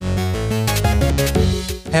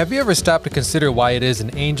Have you ever stopped to consider why it is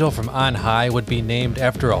an angel from on high would be named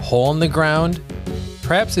after a hole in the ground?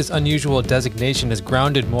 Perhaps his unusual designation is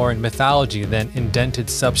grounded more in mythology than indented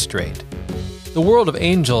substrate. The world of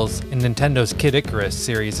angels in Nintendo's Kid Icarus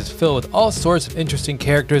series is filled with all sorts of interesting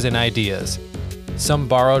characters and ideas. Some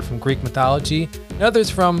borrowed from Greek mythology, and others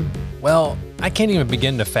from, well, I can't even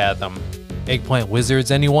begin to fathom. Eggplant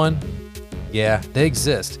wizards, anyone? Yeah, they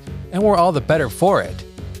exist, and we're all the better for it.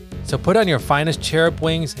 So put on your finest cherub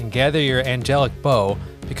wings and gather your angelic bow,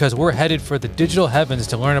 because we're headed for the digital heavens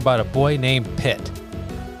to learn about a boy named Pit.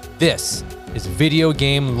 This is Video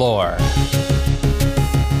Game Lore.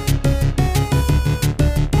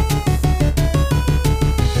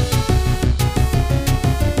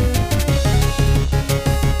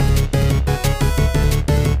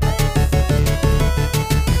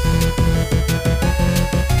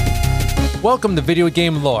 Welcome to Video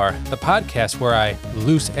Game Lore, the podcast where I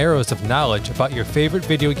loose arrows of knowledge about your favorite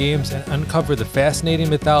video games and uncover the fascinating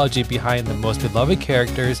mythology behind the most beloved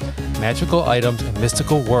characters, magical items, and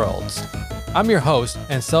mystical worlds. I'm your host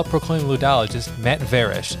and self-proclaimed ludologist, Matt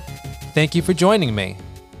Varish. Thank you for joining me.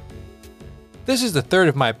 This is the third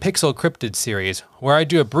of my Pixel Cryptid series, where I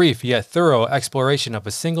do a brief yet thorough exploration of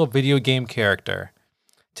a single video game character.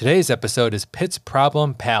 Today's episode is Pit's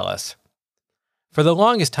Problem Palace. For the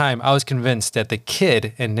longest time, I was convinced that the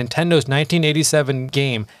kid in Nintendo's 1987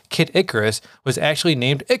 game Kid Icarus was actually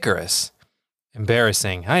named Icarus.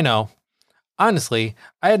 Embarrassing, I know. Honestly,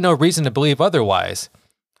 I had no reason to believe otherwise.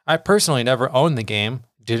 I personally never owned the game,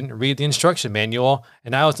 didn't read the instruction manual,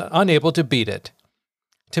 and I was unable to beat it.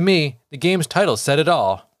 To me, the game's title said it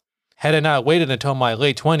all. Had I not waited until my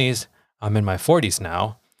late 20s, I'm in my 40s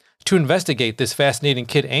now, to investigate this fascinating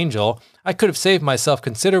kid angel, I could have saved myself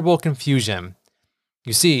considerable confusion.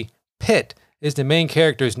 You see, Pit is the main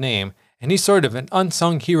character's name, and he's sort of an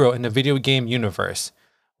unsung hero in the video game universe.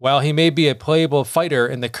 While he may be a playable fighter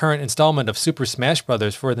in the current installment of Super Smash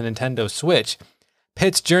Bros. For the Nintendo Switch,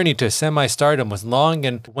 Pit's journey to semi-stardom was long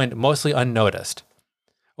and went mostly unnoticed.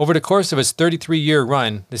 Over the course of its 33-year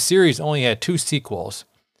run, the series only had 2 sequels,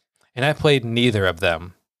 and I played neither of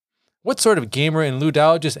them. What sort of gamer and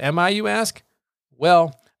ludologist am I, you ask?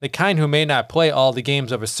 Well, the kind who may not play all the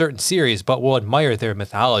games of a certain series but will admire their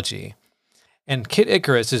mythology. And Kid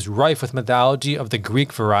Icarus is rife with mythology of the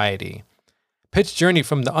Greek variety. Pit's journey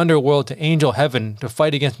from the underworld to angel heaven to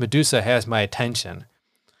fight against Medusa has my attention.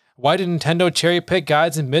 Why did Nintendo cherry-pick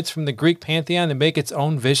gods and myths from the Greek pantheon to make its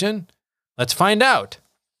own vision? Let's find out!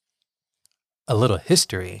 A little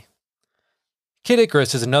history. Kid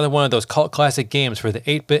Icarus is another one of those cult classic games for the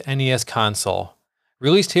 8-bit NES console.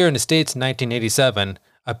 Released here in the States in 1987,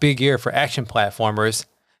 a big year for action platformers,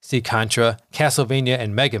 see Contra, Castlevania,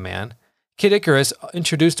 and Mega Man, Kid Icarus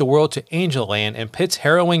introduced the world to Angel Land and Pit's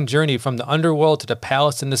harrowing journey from the underworld to the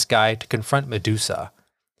palace in the sky to confront Medusa.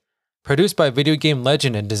 Produced by video game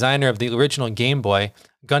legend and designer of the original Game Boy,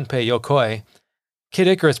 Gunpei Yokoi, Kid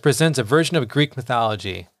Icarus presents a version of Greek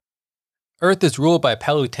mythology. Earth is ruled by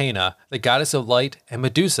Palutena, the goddess of light, and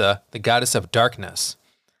Medusa, the goddess of darkness.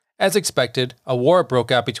 As expected, a war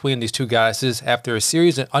broke out between these two goddesses after a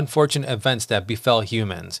series of unfortunate events that befell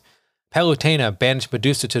humans. Palutena banished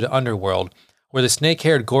Medusa to the underworld, where the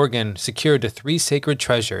snake-haired Gorgon secured the 3 sacred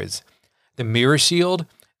treasures, the Mirror Shield,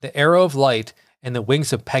 the Arrow of Light, and the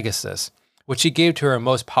Wings of Pegasus, which she gave to her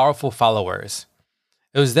most powerful followers.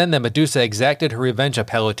 It was then that Medusa exacted her revenge on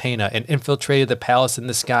Palutena and infiltrated the palace in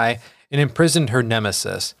the sky and imprisoned her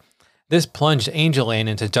nemesis. This plunged Angel Land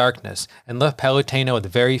into darkness and left Palutena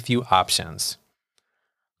with very few options.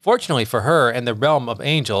 Fortunately for her and the realm of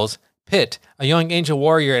angels, Pit, a young angel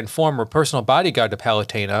warrior and former personal bodyguard to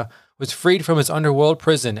Palutena, was freed from his underworld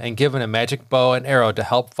prison and given a magic bow and arrow to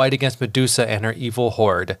help fight against Medusa and her evil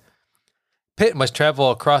horde. Pit must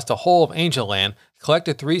travel across the whole of Angel Land, collect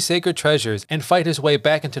the 3 sacred treasures, and fight his way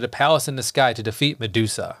back into the palace in the sky to defeat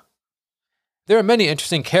Medusa. There are many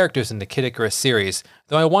interesting characters in the Kid Icarus series,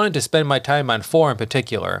 though I wanted to spend my time on 4 in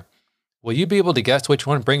particular. Will you be able to guess which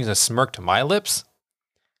one brings a smirk to my lips?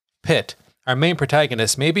 Pit, our main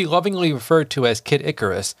protagonist, may be lovingly referred to as Kid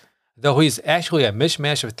Icarus, though he's actually a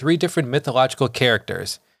mishmash of 3 different mythological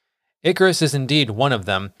characters. Icarus is indeed one of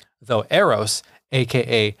them, though Eros,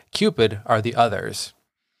 aka Cupid, are the others.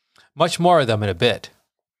 Much more of them in a bit.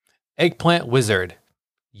 Eggplant Wizard.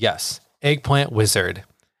 Yes, Eggplant Wizard.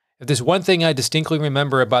 If there's one thing I distinctly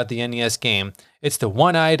remember about the NES game, it's the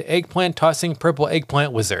one-eyed, eggplant-tossing purple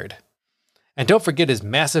eggplant wizard. And don't forget his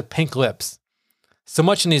massive pink lips. So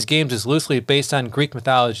much in these games is loosely based on Greek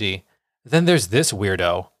mythology. Then there's this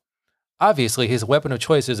weirdo. Obviously, his weapon of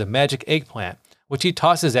choice is a magic eggplant, which he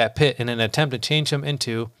tosses at Pit in an attempt to change him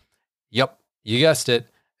into, yup, you guessed it,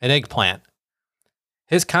 an eggplant.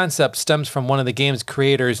 His concept stems from one of the game's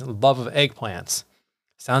creators' love of eggplants.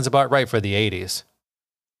 Sounds about right for the 80s.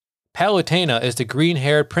 Palutena is the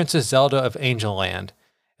green-haired Princess Zelda of Angel Land.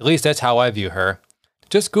 At least that's how I view her.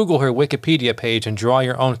 Just Google her Wikipedia page and draw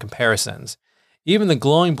your own comparisons. Even the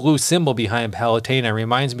glowing blue symbol behind Palutena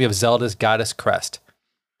reminds me of Zelda's goddess crest.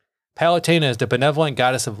 Palutena is the benevolent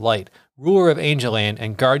goddess of light, ruler of Angel Land,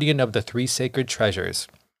 and guardian of the 3 sacred treasures.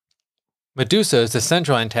 Medusa is the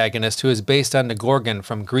central antagonist who is based on the Gorgon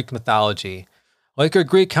from Greek mythology. Like her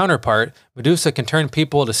Greek counterpart, Medusa can turn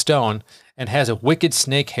people to stone and has a wicked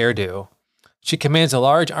snake hairdo. She commands a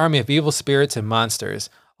large army of evil spirits and monsters,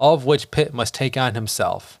 all of which Pit must take on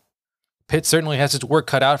himself. Pit certainly has his work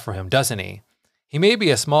cut out for him, doesn't he? He may be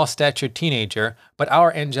a small-statured teenager, but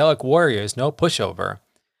our angelic warrior is no pushover.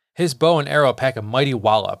 His bow and arrow pack a mighty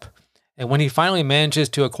wallop, and when he finally manages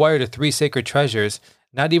to acquire the 3 sacred treasures,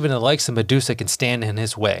 not even the likes of Medusa can stand in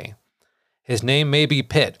his way. His name may be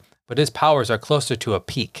Pit, but his powers are closer to a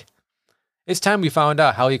peak. It's time we found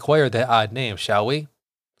out how he acquired that odd name, shall we?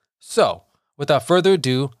 So, without further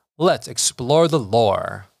ado, let's explore the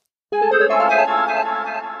lore.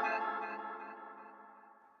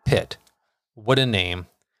 Pit. What a name.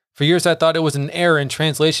 For years I thought it was an error in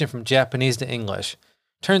translation from Japanese to English.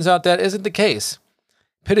 Turns out that isn't the case.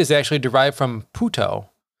 Pit is actually derived from puto.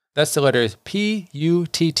 That's the letters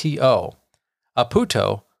P-U-T-T-O. A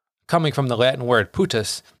puto, coming from the Latin word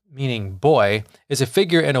putus, meaning boy, is a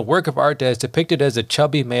figure in a work of art that is depicted as a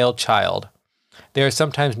chubby male child. They are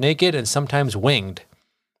sometimes naked and sometimes winged.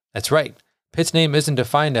 That's right, Pit's name isn't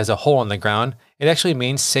defined as a hole in the ground, it actually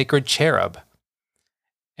means sacred cherub.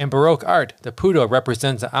 In Baroque art, the puto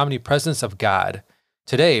represents the omnipresence of God.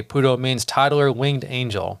 Today, puto means toddler winged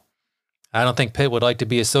angel. I don't think Pit would like to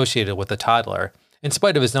be associated with a toddler, in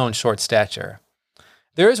spite of his own short stature.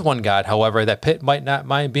 There is one god, however, that Pit might not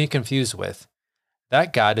mind being confused with.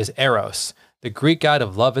 That god is Eros, the Greek god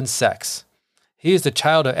of love and sex. He is the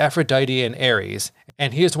child of Aphrodite and Ares,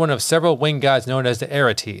 and he is one of several winged gods known as the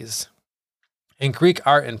Erites. In Greek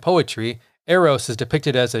art and poetry, Eros is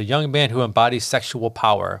depicted as a young man who embodies sexual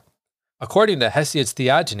power. According to Hesiod's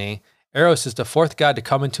Theogony, Eros is the 4th god to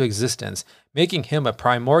come into existence, making him a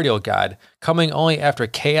primordial god, coming only after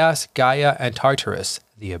Chaos, Gaia, and Tartarus,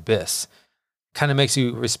 the abyss. Kinda makes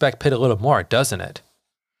you respect Pit a little more, doesn't it?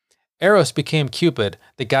 Eros became Cupid,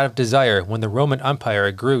 the god of desire, when the Roman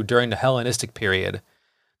Empire grew during the Hellenistic period.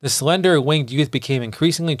 The slender, winged youth became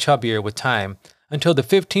increasingly chubbier with time, until the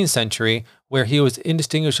 15th century, where he was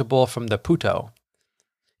indistinguishable from the puto.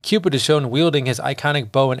 Cupid is shown wielding his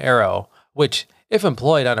iconic bow and arrow, which, if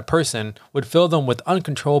employed on a person, would fill them with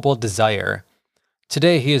uncontrollable desire.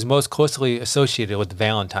 Today, he is most closely associated with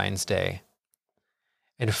Valentine's Day.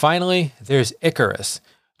 And finally, there's Icarus,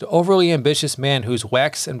 the overly ambitious man whose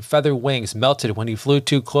wax and feather wings melted when he flew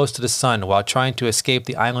too close to the sun while trying to escape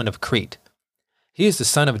the island of Crete. He is the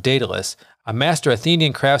son of Daedalus, a master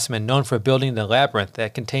Athenian craftsman known for building the labyrinth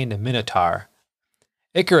that contained the Minotaur.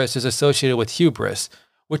 Icarus is associated with hubris,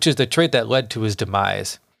 which is the trait that led to his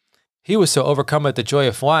demise. He was so overcome at the joy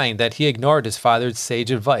of flying that he ignored his father's sage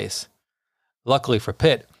advice. Luckily for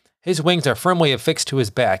Pit, his wings are firmly affixed to his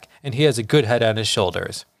back, and he has a good head on his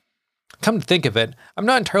shoulders. Come to think of it, I'm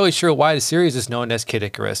not entirely sure why the series is known as Kid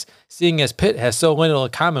Icarus, seeing as Pit has so little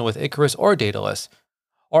in common with Icarus or Daedalus,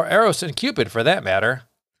 or Eros and Cupid for that matter.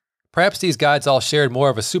 Perhaps these gods all shared more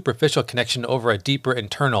of a superficial connection over a deeper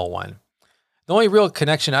internal one. The only real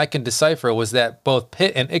connection I can decipher was that both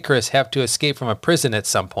Pit and Icarus have to escape from a prison at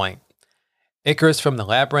some point. Icarus from the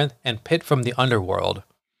labyrinth and Pit from the underworld.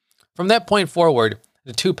 From that point forward,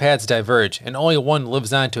 the 2 paths diverge, and only one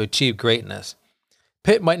lives on to achieve greatness.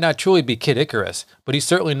 Pit might not truly be Kid Icarus, but he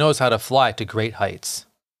certainly knows how to fly to great heights.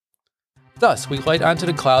 Thus, we light onto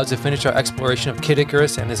the clouds to finish our exploration of Kid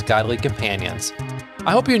Icarus and his godly companions.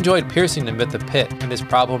 I hope you enjoyed piercing the myth of Pit and his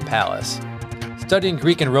problem palace. Studying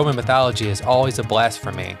Greek and Roman mythology is always a blast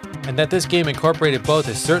for me, and that this game incorporated both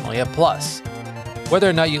is certainly a plus. Whether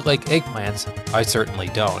or not you like eggplants, I certainly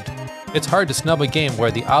don't. It's hard to snub a game where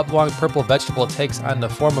the oblong purple vegetable takes on the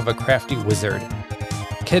form of a crafty wizard.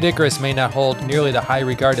 Kid Icarus may not hold nearly the high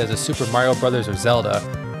regard as a Super Mario Bros. Or Zelda,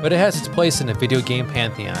 but it has its place in the video game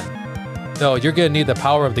pantheon. Though you're gonna need the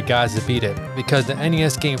power of the gods to beat it, because the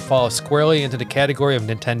NES game falls squarely into the category of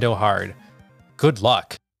Nintendo Hard. Good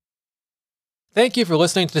luck! Thank you for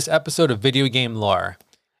listening to this episode of Video Game Lore.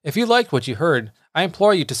 If you liked what you heard, I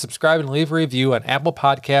implore you to subscribe and leave a review on Apple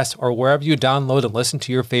Podcasts or wherever you download and listen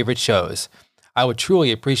to your favorite shows. I would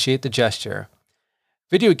truly appreciate the gesture.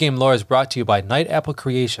 Video Game Lore is brought to you by Night Apple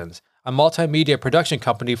Creations, a multimedia production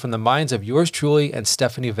company from the minds of yours truly and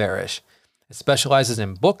Stephanie Varish. It specializes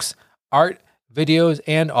in books, art, videos,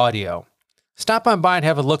 and audio. Stop on by and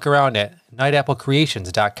have a look around at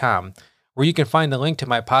nightapplecreations.com, where you can find the link to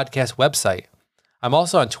my podcast website. I'm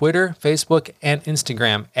also on Twitter, Facebook, and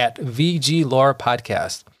Instagram at VG Lore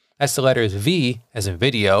Podcast. That's the letters V as in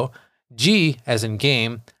video, G as in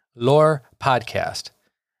game, Lore Podcast.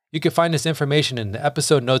 You can find this information in the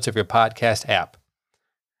episode notes of your podcast app.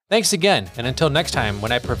 Thanks again, and until next time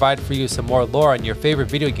when I provide for you some more lore on your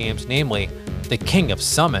favorite video games, namely the King of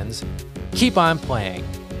Summons, keep on playing.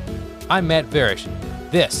 I'm Matt Varish.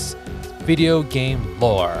 This is Video Game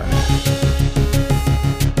Lore.